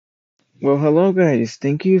Well, hello guys.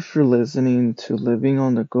 Thank you for listening to Living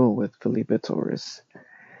on the Go with Felipe Torres.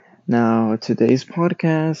 Now, today's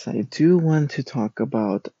podcast, I do want to talk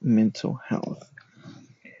about mental health.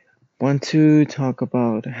 Want to talk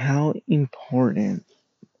about how important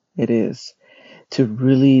it is to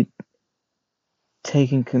really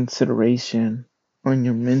take in consideration on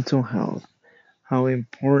your mental health, how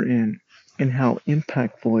important and how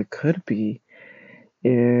impactful it could be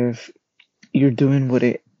if you're doing what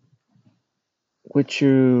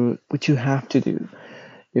you have to do.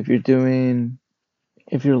 If you're doing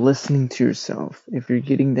if you're listening to yourself, if you're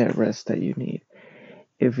getting that rest that you need,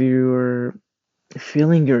 if you're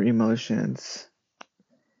feeling your emotions,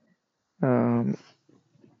 um,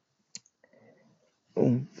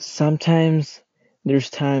 sometimes there's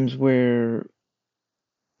times where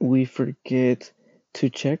we forget to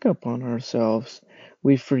check up on ourselves.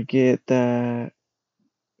 We forget that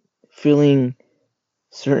feeling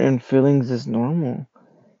certain feelings is normal.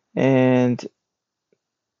 And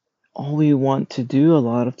all we want to do a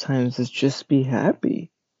lot of times is just be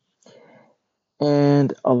happy.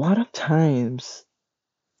 And a lot of times,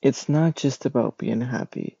 it's not just about being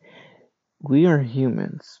happy. We are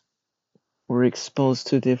humans. We're exposed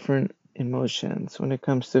to different emotions when it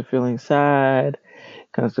comes to feeling sad,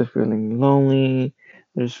 comes to feeling lonely.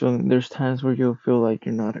 There's times where you'll feel like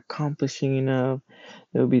you're not accomplishing enough.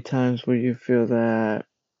 There'll be times where you feel that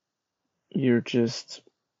you just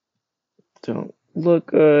don't look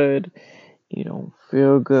good, you don't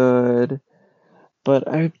feel good. But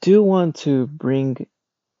I do want to bring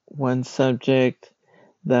one subject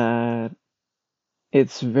that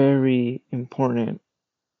it's very important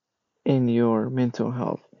in your mental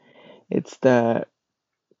health. It's that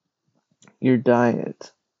your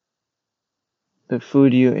diet, the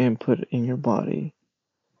food you input in your body,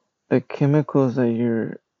 the chemicals that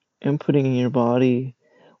you're inputting in your body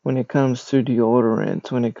when it comes to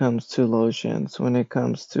deodorant, when it comes to lotions, when it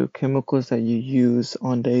comes to chemicals that you use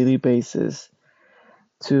on daily basis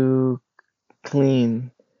to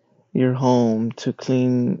clean your home,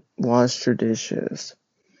 to wash your dishes.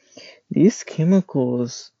 These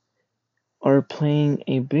chemicals are playing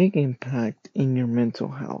a big impact in your mental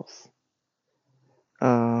health,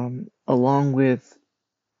 along with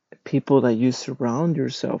people that you surround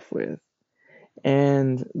yourself with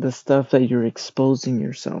and the stuff that you're exposing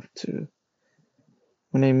yourself to.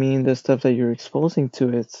 When I mean the stuff that you're exposing to,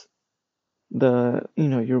 it's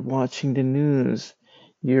you're watching the news,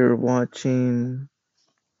 you're watching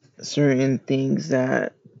certain things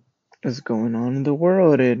that is going on in the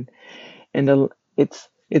world, and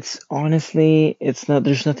it's honestly, it's not,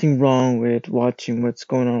 there's nothing wrong with watching what's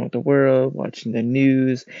going on with the world, watching the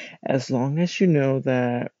news, as long as you know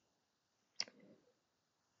that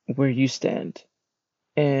where you stand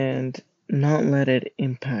and not let it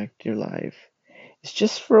impact your life. It's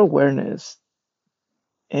just for awareness.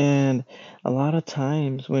 And a lot of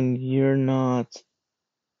times when you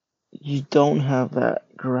don't have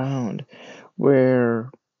that ground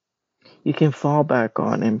where you can fall back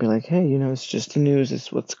on and be like, hey, it's just the news,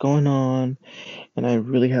 it's what's going on, and I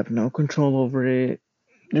really have no control over it.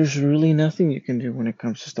 There's really nothing you can do when it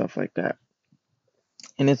comes to stuff like that.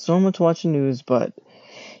 And it's normal to watch the news, but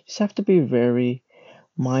you just have to be very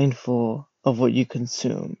mindful of what you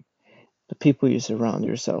consume, the people you surround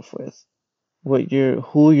yourself with,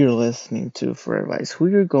 who you're listening to for advice, who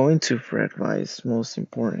you're going to for advice, most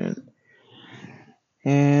important.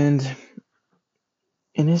 And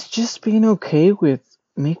and it's just being okay with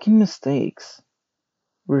making mistakes.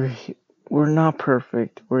 We're we're not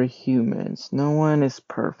perfect. We're humans. No one is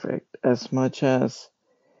perfect. As much as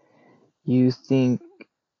you think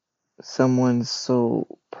someone's so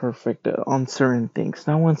perfect on certain things,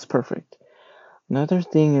 no one's perfect. Another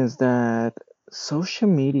thing is that social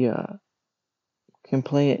media can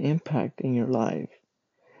play an impact in your life.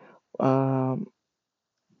 Um,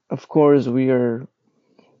 of course, we are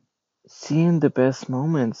seeing the best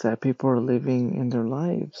moments that people are living in their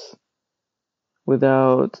lives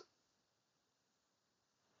without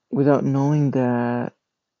knowing that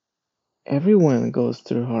everyone goes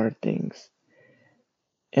through hard things.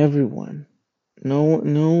 Everyone. No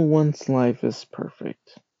one's life is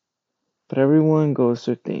perfect, but everyone goes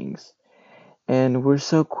through things. And we're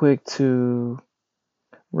so quick to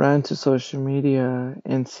run to social media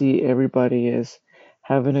and see everybody is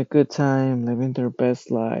having a good time, living their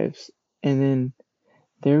best lives. And then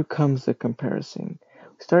there comes the comparison.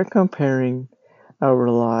 We start comparing our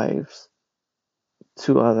lives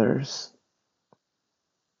to others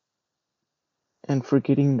and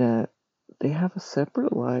forgetting that they have a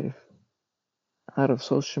separate life out of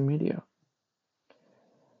social media.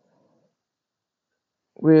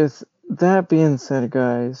 With that being said,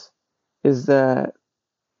 guys, is that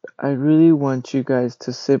I really want you guys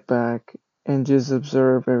to sit back and just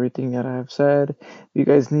observe everything that I have said. If you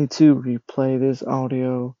guys need to replay this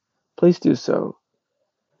audio, please do so.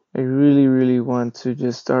 I really, really want to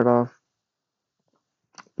just start off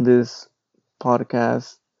this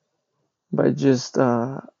podcast by just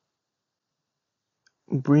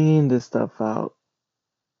bringing this stuff out,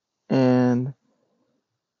 and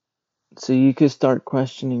so you could start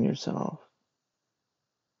questioning yourself,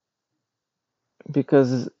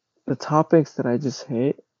 because the topics that I just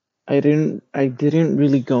hit, I didn't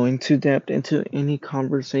really go into depth into any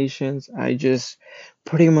conversations. I just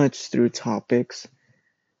pretty much threw topics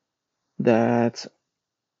that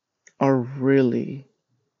are really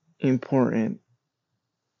important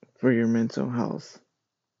for your mental health.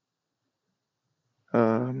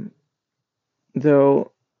 Um,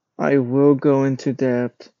 though I will go into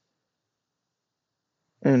depth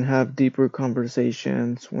and have deeper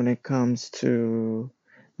conversations when it comes to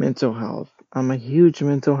mental health. I'm a huge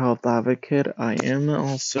mental health advocate. I am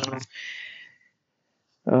also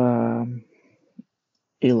um,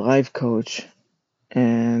 a life coach,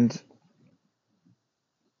 and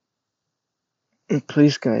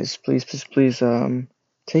please, guys, please,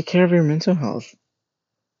 take care of your mental health.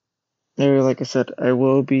 Like I said, I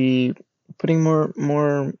will be putting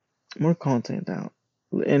more content out,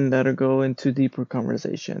 and that'll go into deeper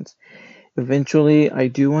conversations. Eventually, I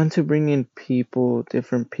do want to bring in people,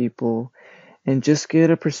 different people, and just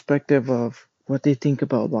get a perspective of what they think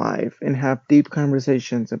about life and have deep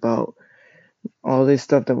conversations about all this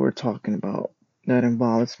stuff that we're talking about that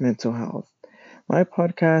involves mental health. My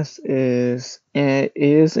podcast is and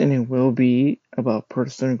it will be about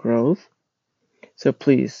personal growth. So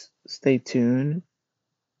please stay tuned.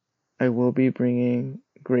 I will be bringing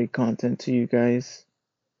great content to you guys.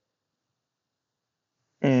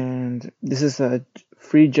 And this is a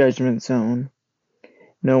free judgment zone.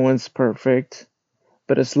 No one's perfect.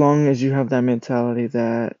 But as long as you have that mentality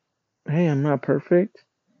that, hey, I'm not perfect,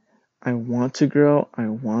 I want to grow, I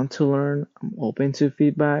want to learn, I'm open to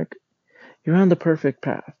feedback, you're on the perfect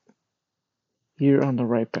path. You're on the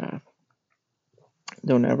right path.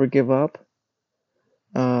 Don't ever give up.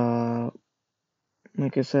 Uh,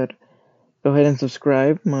 like I said, go ahead and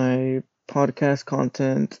subscribe. My podcast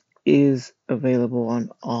content is available on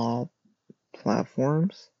all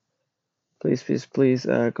platforms. Please,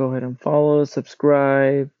 go ahead and follow,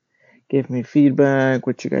 subscribe, give me feedback,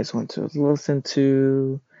 what you guys want to listen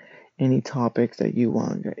to, any topics that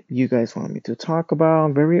you guys want me to talk about.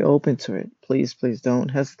 I'm very open to it. Please don't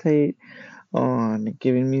hesitate on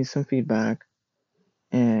giving me some feedback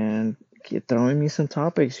and keep throwing me some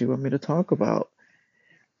topics you want me to talk about.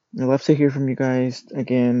 I'd love to hear from you guys.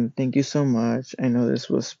 Again, thank you so much. I know this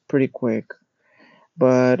was pretty quick,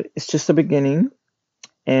 but it's just the beginning,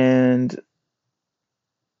 and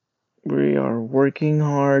we are working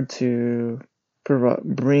hard to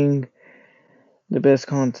bring the best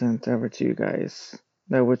content ever to you guys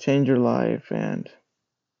that will change your life and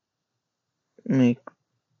make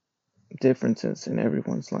differences in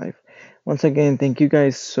everyone's life. Once again, thank you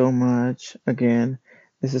guys so much. Again,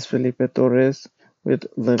 this is Felipe Torres with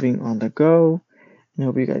Living on the Go. I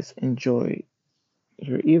hope you guys enjoy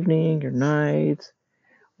your evening, your night,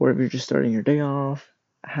 or if you're just starting your day off.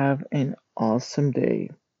 Have an awesome day.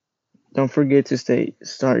 Don't forget to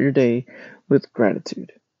start your day with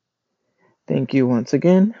gratitude. Thank you once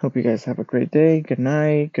again. Hope you guys have a great day. Good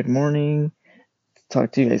night. Good morning.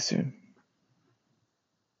 Talk to you guys soon.